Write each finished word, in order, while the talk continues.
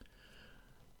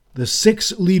the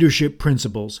 6 leadership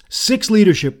principles. 6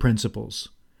 leadership principles.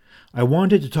 I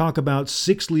wanted to talk about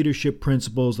 6 leadership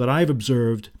principles that I've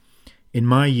observed in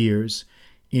my years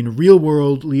in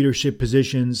real-world leadership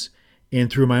positions and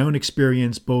through my own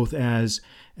experience, both as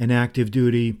an active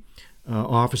duty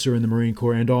officer in the Marine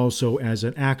Corps and also as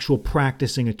an actual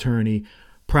practicing attorney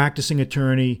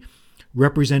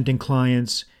representing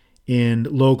clients in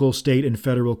local, state, and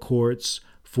federal courts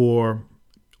for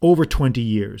over 20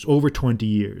 years.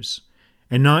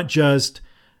 And not just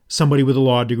somebody with a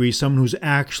law degree, someone who's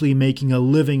actually making a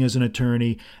living as an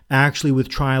attorney, actually with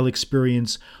trial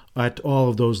experience at all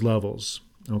of those levels.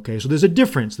 Okay, so there's a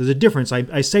difference.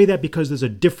 I say that because there's a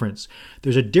difference.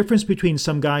 There's a difference between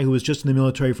some guy who was just in the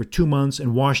military for 2 months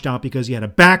and washed out because he had a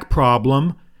back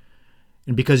problem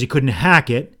and because he couldn't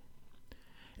hack it,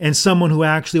 and someone who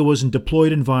actually was in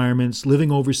deployed environments,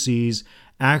 living overseas,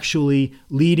 actually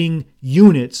leading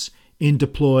units in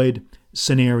deployed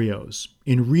scenarios,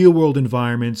 in real-world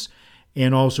environments,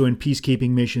 and also in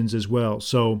peacekeeping missions as well.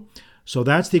 So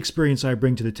that's the experience I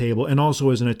bring to the table. And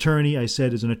also as an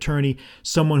attorney,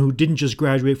 someone who didn't just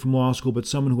graduate from law school, but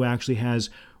someone who actually has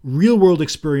real-world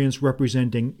experience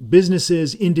representing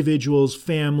businesses, individuals,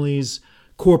 families,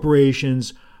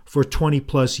 corporations for 20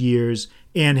 plus years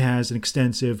and has an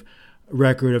extensive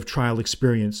record of trial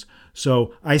experience.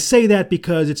 So I say that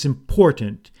because it's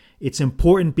important. It's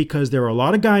important because there are a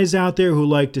lot of guys out there who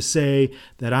like to say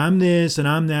that I'm this and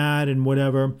I'm that and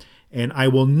whatever. And I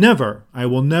will never,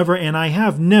 and I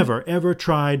have never, ever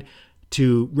tried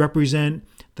to represent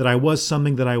that I was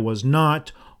something that I was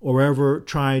not, or ever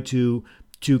try to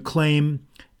claim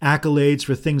accolades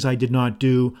for things I did not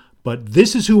do. But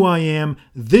this is who I am,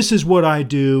 this is what I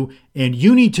do, and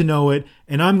you need to know it,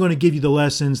 and I'm going to give you the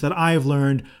lessons that I've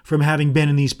learned from having been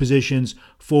in these positions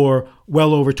for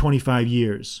well over 25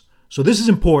 years. So this is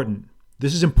important.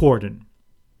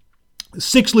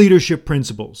 6 leadership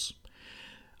principles.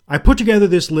 I put together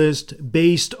this list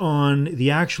based on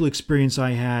the actual experience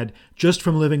I had just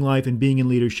from living life and being in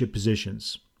leadership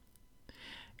positions.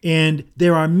 And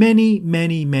there are many,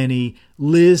 many, many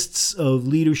lists of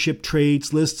leadership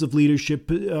traits, lists of leadership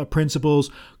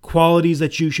principles, qualities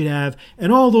that you should have,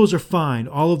 and all those are fine.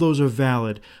 All of those are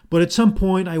valid. But at some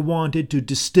point, I wanted to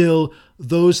distill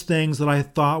those things that I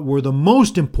thought were the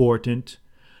most important,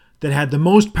 that had the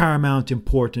most paramount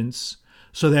importance,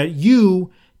 so that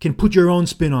you can put your own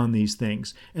spin on these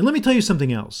things. And let me tell you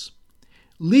something else.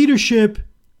 Leadership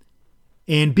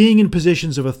and being in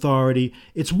positions of authority,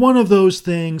 it's one of those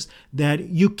things that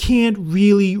you can't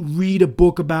really read a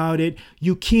book about it.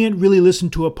 You can't really listen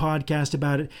to a podcast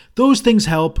about it. Those things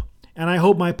help, and I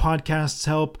hope my podcasts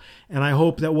help, and I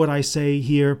hope that what I say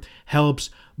here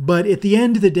helps. But at the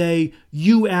end of the day,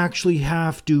 you actually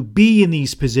have to be in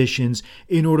these positions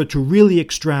in order to really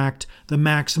extract the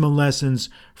maximum lessons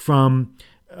from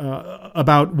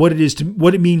about what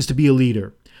it means to be a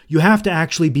leader. You have to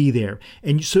actually be there.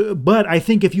 But I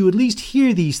think if you at least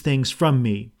hear these things from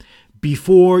me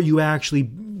before you actually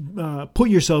put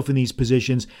yourself in these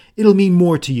positions, it'll mean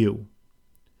more to you.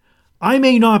 I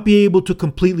may not be able to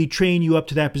completely train you up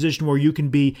to that position where you can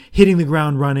be hitting the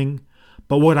ground running,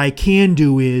 but what I can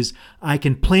do is I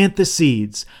can plant the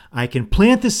seeds. I can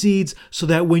plant the seeds so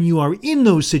that when you are in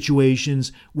those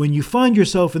situations, when you find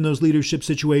yourself in those leadership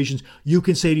situations, you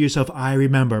can say to yourself, I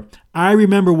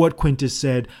remember what Quintus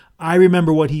said. I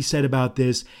remember what he said about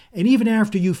this. And even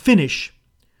after you finish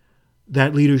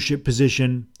that leadership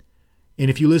position, and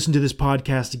if you listen to this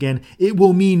podcast again, it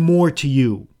will mean more to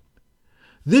you.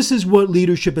 This is what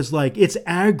leadership is like. It's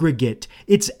aggregate.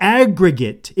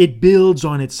 It builds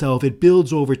on itself. It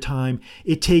builds over time.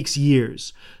 It takes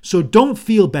years. So don't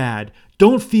feel bad.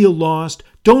 Don't feel lost.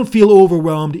 Don't feel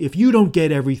overwhelmed if you don't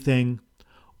get everything,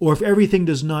 or if everything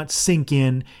does not sink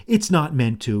in. It's not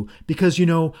meant to. Because,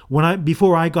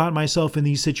 before I got myself in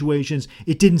these situations,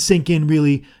 it didn't sink in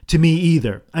really to me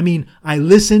either. I mean, I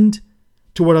listened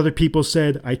to what other people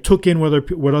said. I took in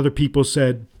what other people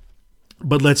said.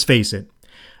 But let's face it.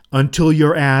 Until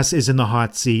your ass is in the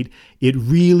hot seat, it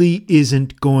really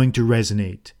isn't going to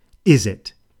resonate, is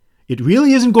it? It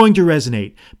really isn't going to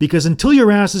resonate, because until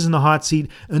your ass is in the hot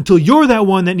seat, until you're that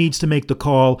one that needs to make the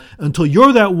call, until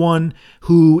you're that one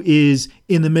who is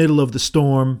in the middle of the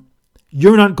storm,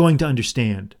 you're not going to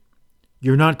understand.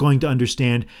 You're not going to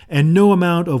understand, and no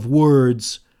amount of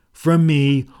words from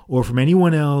me or from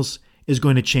anyone else is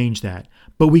going to change that.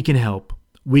 But we can help.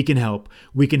 We can help.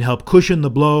 We can help cushion the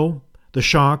blow, the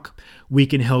shock. We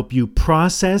can help you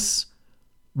process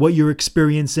what you're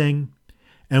experiencing,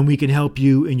 and we can help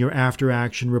you in your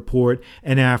after-action report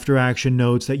and after-action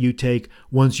notes that you take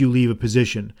once you leave a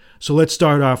position. So let's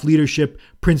start off. Leadership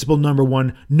principle number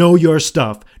 1, know your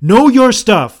stuff. Know your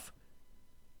stuff.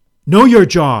 Know your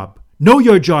job. Know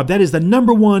your job. That is the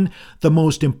number 1, the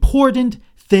most important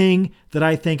thing that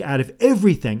I think out of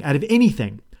everything, out of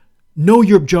anything. Know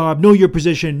your job, know your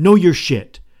position, know your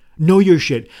shit. Know your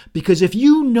shit. Because if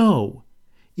you know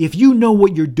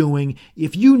what you're doing,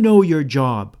 if you know your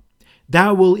job,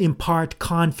 that will impart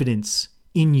confidence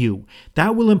in you.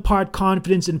 That will impart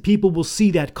confidence, and people will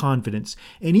see that confidence.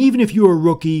 And even if you're a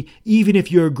rookie, even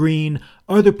if you're green,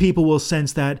 other people will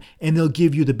sense that, and they'll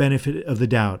give you the benefit of the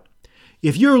doubt.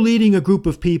 If you're leading a group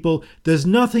of people, there's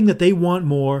nothing that they want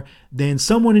more than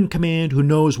someone in command who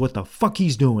knows what the fuck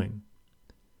he's doing.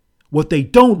 What they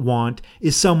don't want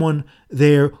is someone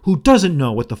there who doesn't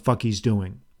know what the fuck he's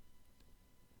doing.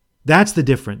 That's the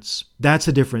difference. That's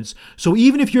the difference. So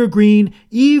even if you're green,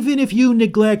 even if you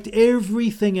neglect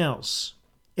everything else,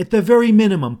 at the very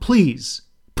minimum, please,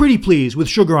 pretty please, with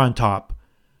sugar on top,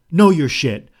 know your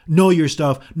shit, know your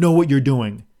stuff, know what you're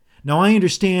doing. Now, I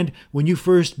understand when you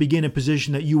first begin a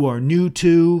position that you are new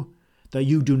to, that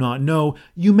you do not know,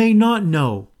 you may not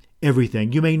know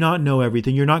everything. You may not know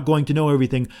everything. You're not going to know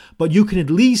everything, but you can at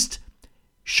least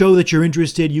show that you're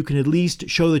interested. You can at least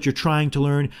show that you're trying to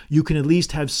learn. You can at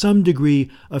least have some degree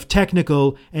of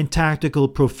technical and tactical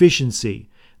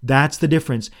proficiency. That's the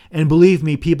difference. And believe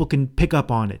me, people can pick up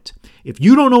on it. If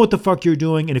you don't know what the fuck you're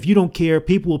doing, and if you don't care,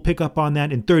 people will pick up on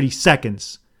that in 30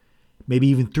 seconds, maybe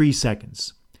even 3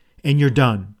 seconds. And you're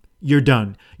done. You're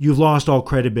done. You've lost all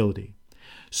credibility.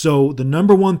 So the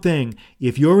number 1 thing,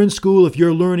 if you're in school, if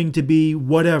you're learning to be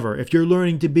whatever, if you're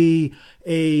learning to be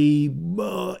a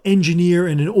engineer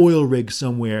in an oil rig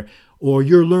somewhere, or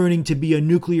you're learning to be a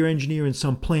nuclear engineer in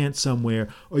some plant somewhere,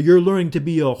 or you're learning to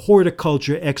be a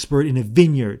horticulture expert in a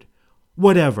vineyard,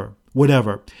 whatever,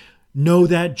 know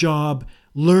that job.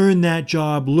 Learn that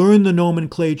job, learn the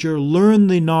nomenclature, learn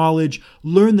the knowledge,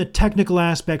 learn the technical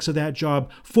aspects of that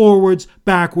job, forwards,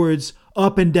 backwards,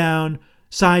 up and down,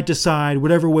 side to side,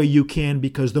 whatever way you can,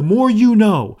 because the more you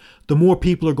know, the more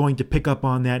people are going to pick up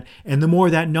on that, and the more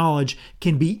that knowledge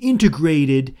can be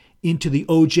integrated into the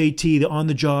OJT, the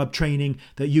on-the-job training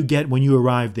that you get when you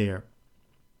arrive there.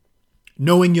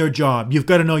 Knowing your job. You've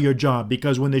got to know your job,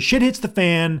 because when the shit hits the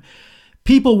fan,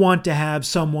 people want to have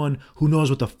someone who knows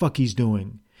what the fuck he's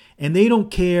doing. And they don't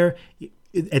care.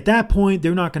 At that point,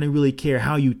 they're not going to really care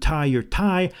how you tie your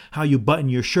tie, how you button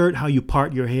your shirt, how you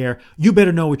part your hair. You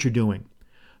better know what you're doing.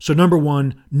 So number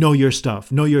 1, know your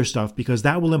stuff. Know your stuff, because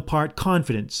that will impart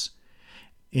confidence.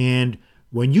 And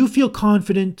when you feel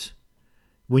confident,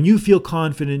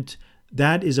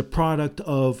 that is a product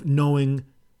of knowing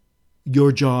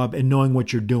your job and knowing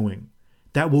what you're doing.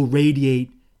 That will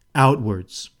radiate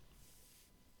outwards.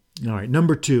 All right,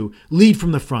 number 2, lead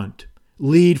from the front.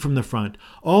 Lead from the front.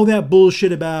 All that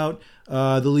bullshit about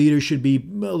the leader should be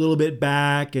a little bit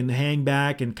back and hang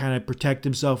back and kind of protect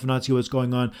himself and not see what's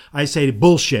going on. I say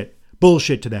bullshit.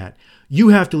 Bullshit to that. You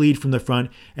have to lead from the front,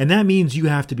 and that means you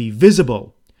have to be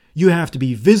visible. You have to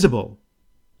be visible.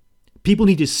 People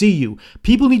need to see you.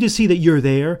 People need to see that you're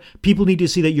there. People need to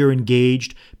see that you're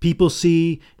engaged. People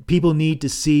need to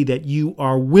see that you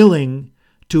are willing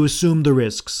to assume the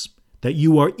risks, that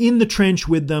you are in the trench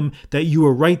with them, that you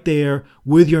are right there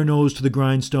with your nose to the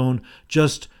grindstone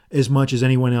just as much as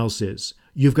anyone else is.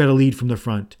 You've got to lead from the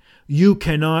front. You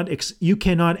cannot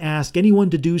ask anyone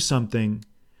to do something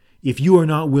if you are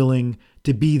not willing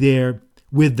to be there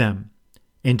with them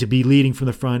and to be leading from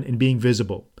the front and being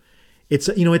visible. It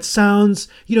sounds,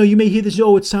 you may hear this,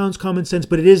 it sounds common sense,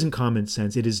 but it isn't common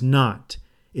sense. It is not.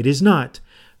 It is not.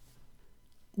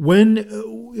 When,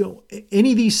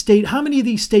 how many of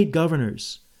these state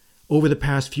governors over the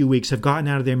past few weeks have gotten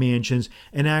out of their mansions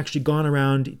and actually gone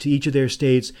around to each of their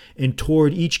states and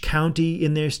toured each county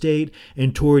in their state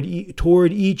and toured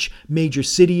each major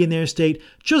city in their state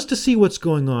just to see what's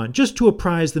going on, just to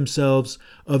apprise themselves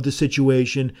of the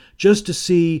situation, just to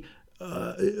see,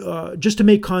 just to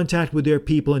make contact with their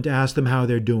people and to ask them how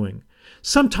they're doing.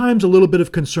 Sometimes a little bit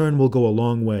of concern will go a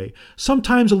long way.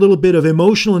 Sometimes a little bit of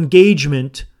emotional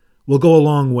engagement will go a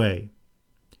long way.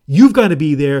 You've got to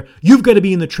be there. You've got to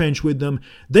be in the trench with them.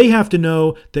 They have to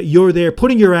know that you're there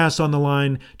putting your ass on the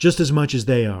line just as much as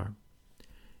they are.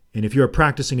 And if you're a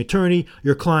practicing attorney,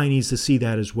 your client needs to see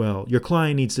that as well. Your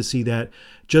client needs to see that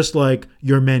just like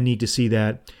your men need to see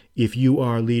that if you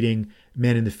are leading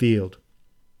men in the field.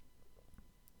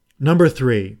 Number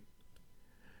 3,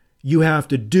 you have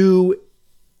to do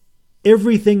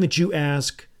everything that you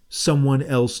ask someone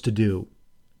else to do.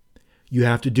 You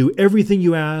have to do everything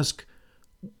you ask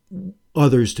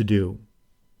others to do.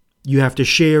 You have to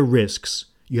share risks.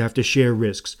 You have to share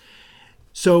risks.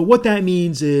 So what that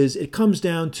means is it comes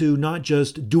down to not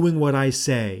just doing what I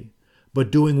say,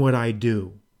 but doing what I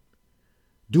do.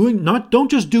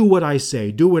 Don't just do what I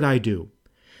say, do what I do.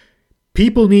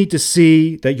 People need to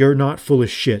see that you're not full of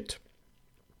shit.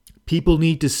 People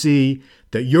need to see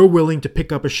that you're willing to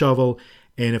pick up a shovel,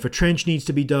 and if a trench needs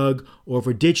to be dug or if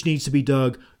a ditch needs to be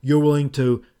dug, you're willing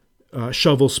to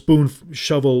shovel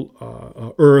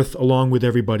earth along with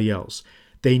everybody else.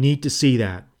 They need to see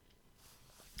that.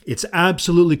 It's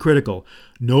absolutely critical.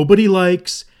 Nobody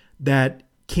likes that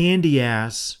candy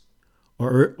ass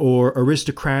or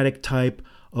aristocratic type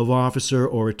of officer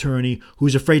or attorney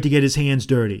who's afraid to get his hands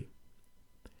dirty.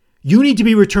 You need to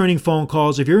be returning phone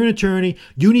calls. If you're an attorney,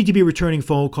 you need to be returning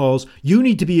phone calls. You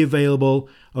need to be available,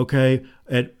 okay,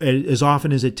 as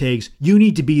often as it takes. You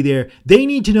need to be there. They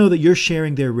need to know that you're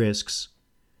sharing their risks.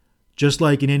 Just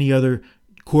like in any other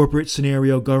corporate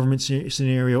scenario, government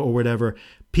scenario, or whatever,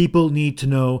 people need to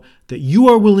know that you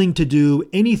are willing to do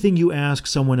anything you ask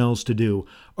someone else to do.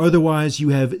 Otherwise, you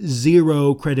have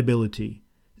zero credibility.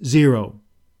 Zero.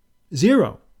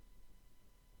 All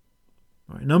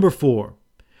right, number 4.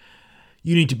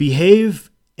 You need to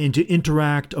behave and to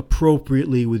interact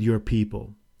appropriately with your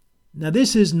people. Now,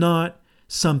 this is not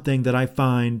something that I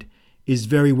find is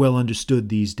very well understood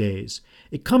these days.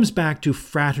 It comes back to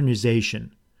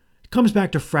fraternization. It comes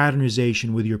back to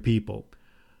fraternization with your people.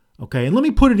 Okay, and let me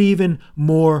put it even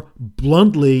more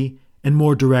bluntly and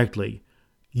more directly.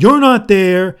 You're not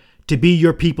there to be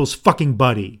your people's fucking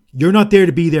buddy. You're not there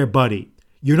to be their buddy.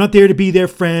 You're not there to be their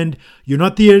friend. You're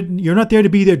not there to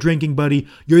be their drinking buddy.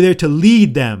 You're there to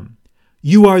lead them.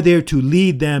 You are there to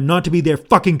lead them, not to be their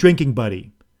fucking drinking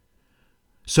buddy.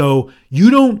 So you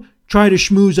don't try to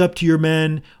schmooze up to your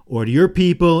men or to your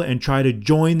people and try to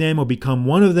join them or become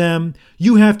one of them.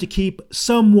 You have to keep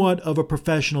somewhat of a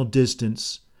professional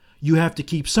distance. You have to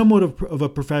keep somewhat of a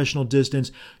professional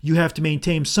distance. You have to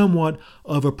maintain somewhat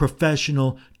of a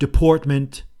professional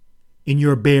deportment in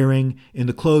your bearing, in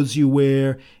the clothes you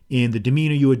wear, in the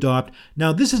demeanor you adopt.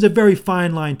 Now, this is a very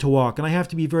fine line to walk, and I have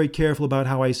to be very careful about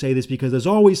how I say this because there's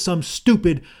always some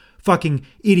stupid fucking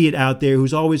idiot out there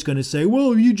who's always going to say,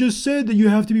 well, you just said that you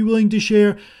have to be willing to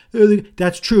share.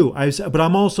 That's true. But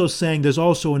I'm also saying there's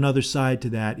also another side to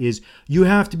that, is you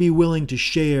have to be willing to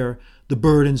share the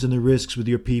burdens and the risks with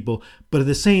your people. But at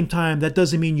the same time, that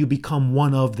doesn't mean you become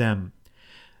one of them.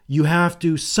 You have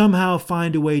to somehow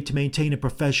find a way to maintain a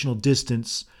professional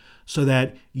distance so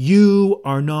that you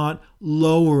are not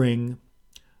lowering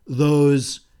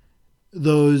those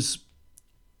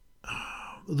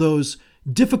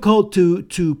difficult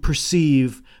to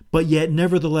perceive, but yet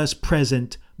nevertheless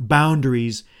present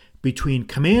boundaries between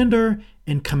commander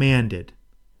and commanded.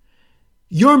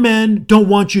 Your men don't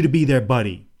want you to be their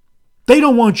buddy. They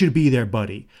don't want you to be their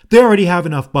buddy. They already have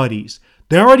enough buddies.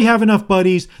 They have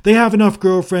enough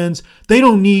girlfriends. They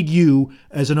don't need you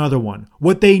as another one.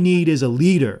 What they need is a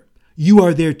leader. You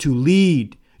are there to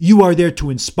lead. You are there to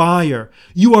inspire.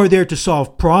 You are there to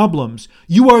solve problems.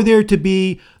 You are there to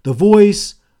be the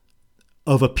voice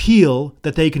of appeal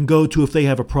that they can go to if they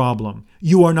have a problem.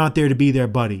 You are not there to be their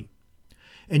buddy.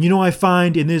 And I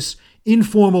find in this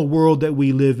informal world that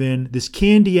we live in, this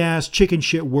candy-ass chicken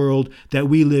shit world that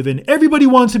we live in, everybody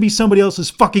wants to be somebody else's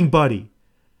fucking buddy.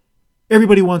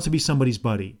 Everybody wants to be somebody's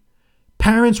buddy.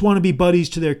 Parents want to be buddies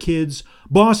to their kids.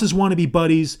 Bosses want to be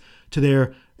buddies to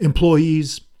their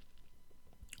employees.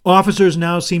 Officers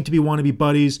now seem to want to be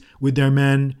buddies with their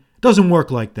men. Doesn't work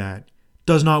like that.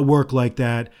 Does not work like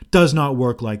that. Does not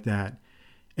work like that.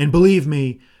 And believe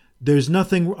me, there's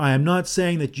nothing. I am not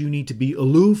saying that you need to be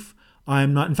aloof.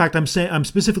 I'm not. In fact, I'm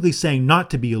specifically saying not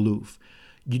to be aloof.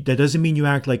 That doesn't mean you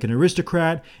act like an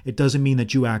aristocrat. It doesn't mean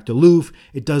that you act aloof.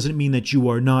 It doesn't mean that you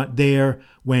are not there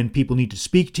when people need to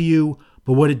speak to you.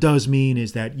 But what it does mean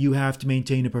is that you have to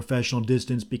maintain a professional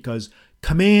distance because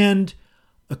command,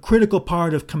 a critical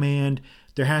part of command,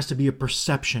 there has to be a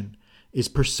perception. Is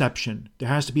perception. There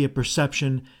has to be a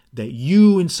perception that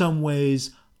you in some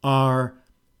ways are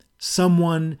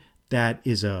someone that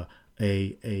is a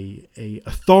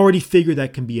authority figure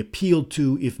that can be appealed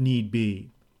to if need be.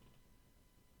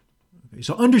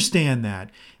 So understand that.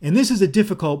 And this is a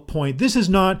difficult point. This is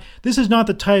not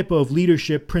the type of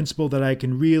leadership principle that I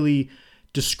can really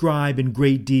describe in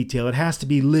great detail. It has to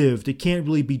be lived. It can't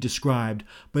really be described.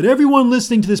 But everyone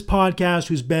listening to this podcast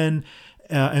who's been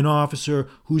an officer,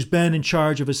 who's been in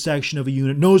charge of a section of a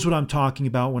unit, knows what I'm talking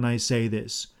about when I say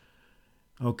this.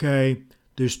 Okay?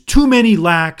 There's too many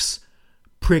lax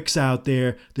pricks out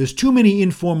there. There's too many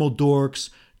informal dorks.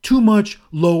 Too much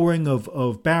lowering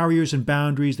of barriers and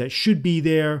boundaries that should be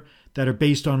there that are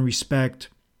based on respect,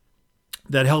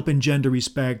 that help engender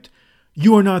respect.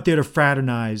 You are not there to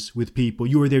fraternize with people.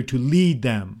 You are there to lead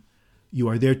them. You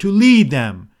are there to lead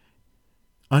them.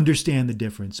 Understand the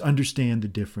difference. Understand the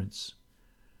difference.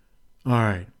 All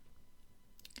right.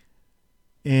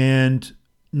 And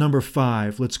number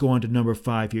 5, let's go on to number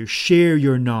 5 here. Share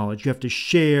your knowledge. You have to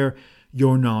share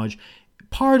your knowledge.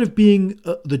 Part of being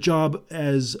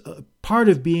part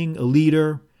of being a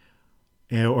leader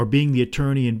or being the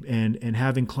attorney and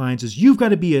having clients is you've got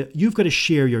to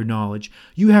share your knowledge.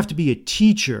 You have to be a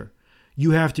teacher.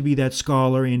 You have to be that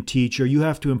scholar and teacher. You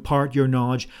have to impart your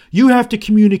knowledge. You have to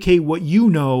communicate what you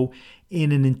know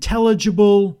in an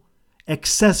intelligible,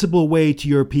 accessible way to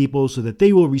your people so that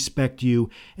they will respect you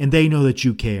and they know that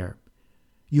you care.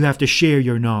 You have to share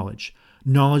your knowledge.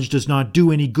 Knowledge does not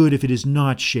do any good if it is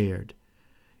not shared.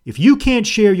 If you can't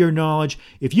share your knowledge,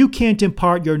 if you can't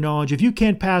impart your knowledge, if you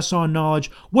can't pass on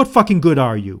knowledge, what fucking good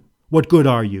are you? What good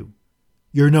are you?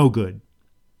 You're no good.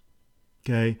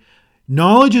 Okay?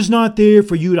 Knowledge is not there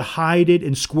for you to hide it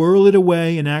and squirrel it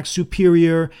away and act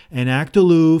superior and act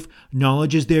aloof.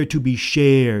 Knowledge is there to be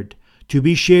shared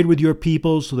with your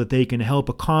people so that they can help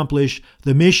accomplish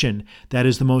the mission. That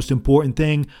is the most important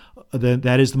thing.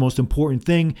 That is the most important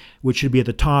thing, which should be at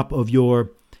the top of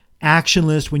your action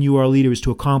list when you are a leader, is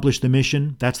to accomplish the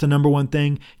mission. That's the number one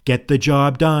thing. Get the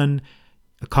job done.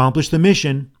 Accomplish the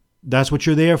mission. That's what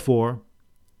you're there for.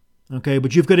 Okay,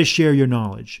 but you've got to share your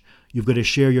knowledge. You've got to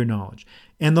share your knowledge.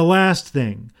 And the last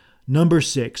thing, number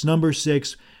 6,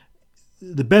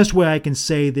 the best way I can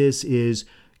say this is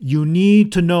you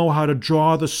need to know how to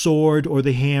draw the sword or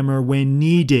the hammer when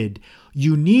needed.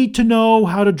 You need to know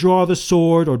how to draw the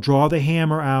sword or draw the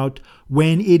hammer out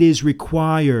when it is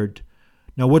required.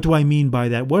 Now, what do I mean by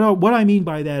that? What I mean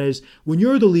by that is when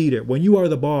you're the leader, when you are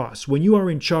the boss, when you are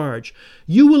in charge,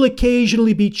 you will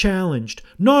occasionally be challenged.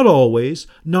 Not always,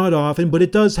 not often, but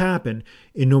it does happen.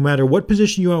 And no matter what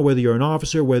position you are, whether you're an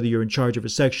officer, whether you're in charge of a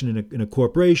section in a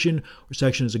corporation, or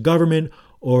section as a government,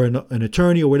 or an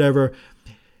attorney or whatever,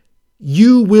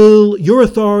 your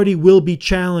authority will be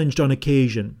challenged on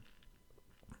occasion.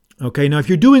 Okay, now if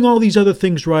you're doing all these other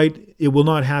things right, it will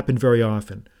not happen very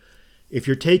often. If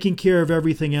you're taking care of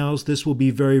everything else, this will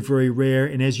be very, very rare.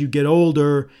 And as you get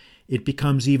older, it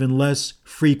becomes even less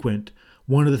frequent.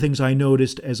 One of the things I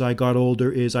noticed as I got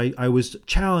older is I was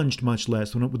challenged much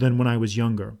less than when I was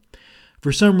younger.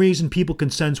 For some reason, people can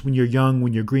sense when you're young,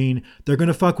 when you're green, they're going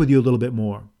to fuck with you a little bit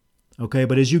more. Okay,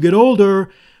 but as you get older,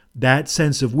 that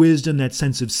sense of wisdom, that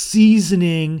sense of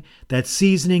seasoning,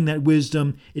 that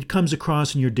wisdom, it comes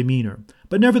across in your demeanor.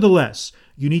 But nevertheless,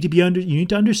 you need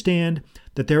to understand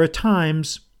that there are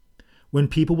times when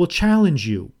people will challenge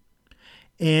you.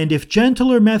 And if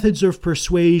gentler methods of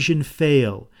persuasion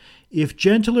fail, to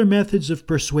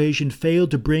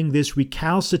bring this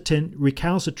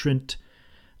recalcitrant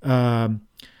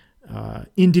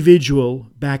individual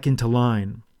back into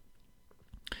line,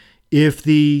 if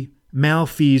the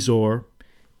malfeasor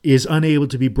is unable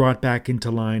to be brought back into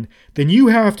line, then you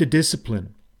have to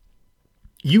discipline.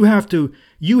 You have to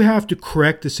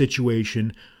correct the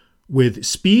situation with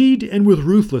speed and with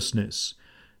ruthlessness.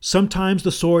 Sometimes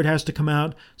the sword has to come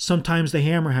out. Sometimes the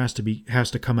hammer has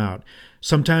to come out.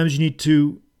 Sometimes you need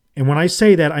to, and when I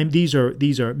say that,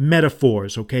 these are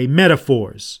metaphors, okay?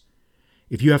 Metaphors.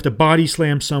 If you have to body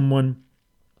slam someone,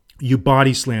 you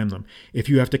body slam them. If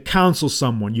you have to counsel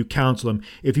someone, you counsel them.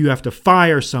 If you have to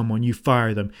fire someone, you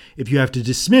fire them. If you have to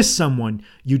dismiss someone,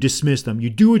 you dismiss them. You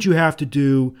do what you have to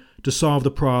do to solve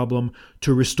the problem,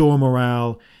 to restore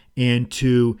morale, and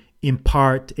to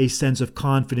impart a sense of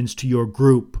confidence to your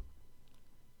group.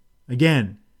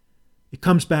 Again, it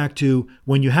comes back to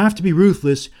when you have to be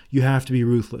ruthless, you have to be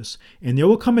ruthless. And there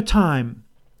will come a time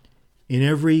in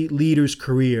every leader's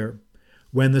career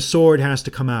when the sword has to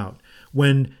come out.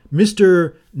 When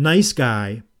Mr. Nice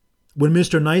Guy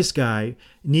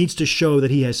needs to show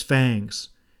that he has fangs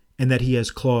and that he has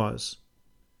claws.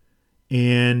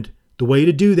 And the way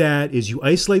to do that is you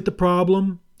isolate the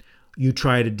problem, you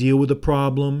try to deal with the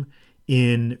problem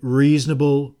in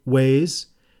reasonable ways,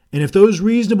 and if those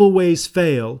reasonable ways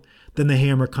fail, then the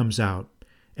hammer comes out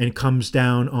and comes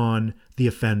down on the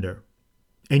offender,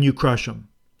 and you crush them.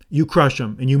 You crush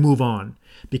them and you move on,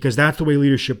 because that's the way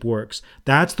leadership works.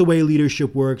 That's the way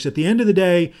leadership works. At the end of the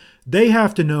day,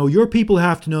 your people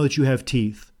have to know that you have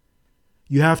teeth.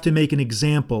 You have to make an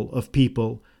example of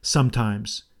people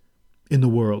sometimes in the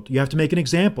world. You have to make an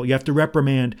example. You have to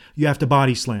reprimand. You have to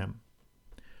body slam.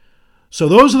 So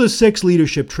those are the 6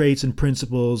 leadership traits and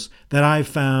principles that I've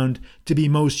found to be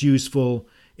most useful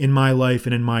in my life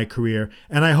and in my career.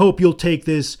 And I hope you'll take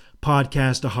this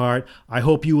podcast to heart. I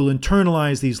hope you will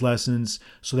internalize these lessons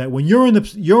so that when you're in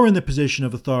the position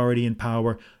of authority and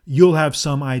power, you'll have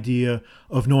some idea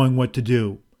of knowing what to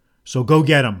do. So go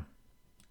get them.